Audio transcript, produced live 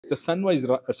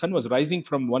the sun was rising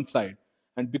from one side,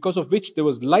 and because of which there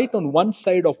was light on one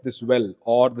side of this well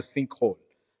or the sinkhole,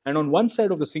 and on one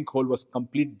side of the sinkhole was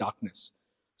complete darkness.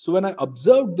 So when I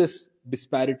observed this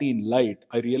disparity in light,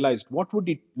 I realized what would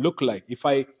it look like if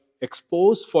I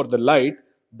expose for the light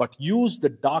but use the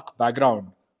dark background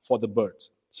for the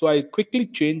birds. So I quickly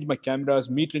changed my camera's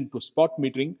metering to spot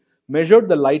metering, measured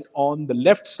the light on the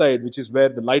left side, which is where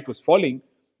the light was falling.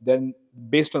 Then,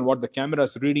 based on what the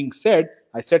camera's reading said,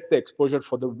 I set the exposure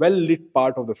for the well lit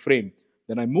part of the frame.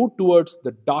 Then I moved towards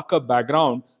the darker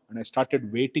background and I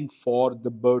started waiting for the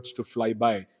birds to fly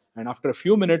by. And after a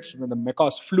few minutes, when the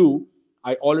macaws flew,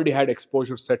 I already had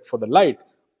exposure set for the light.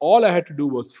 All I had to do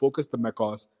was focus the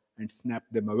macaws and snap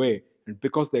them away. And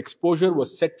because the exposure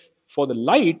was set for the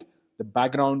light, the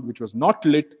background, which was not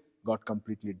lit, got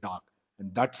completely dark.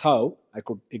 And that's how I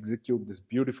could execute this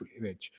beautiful image.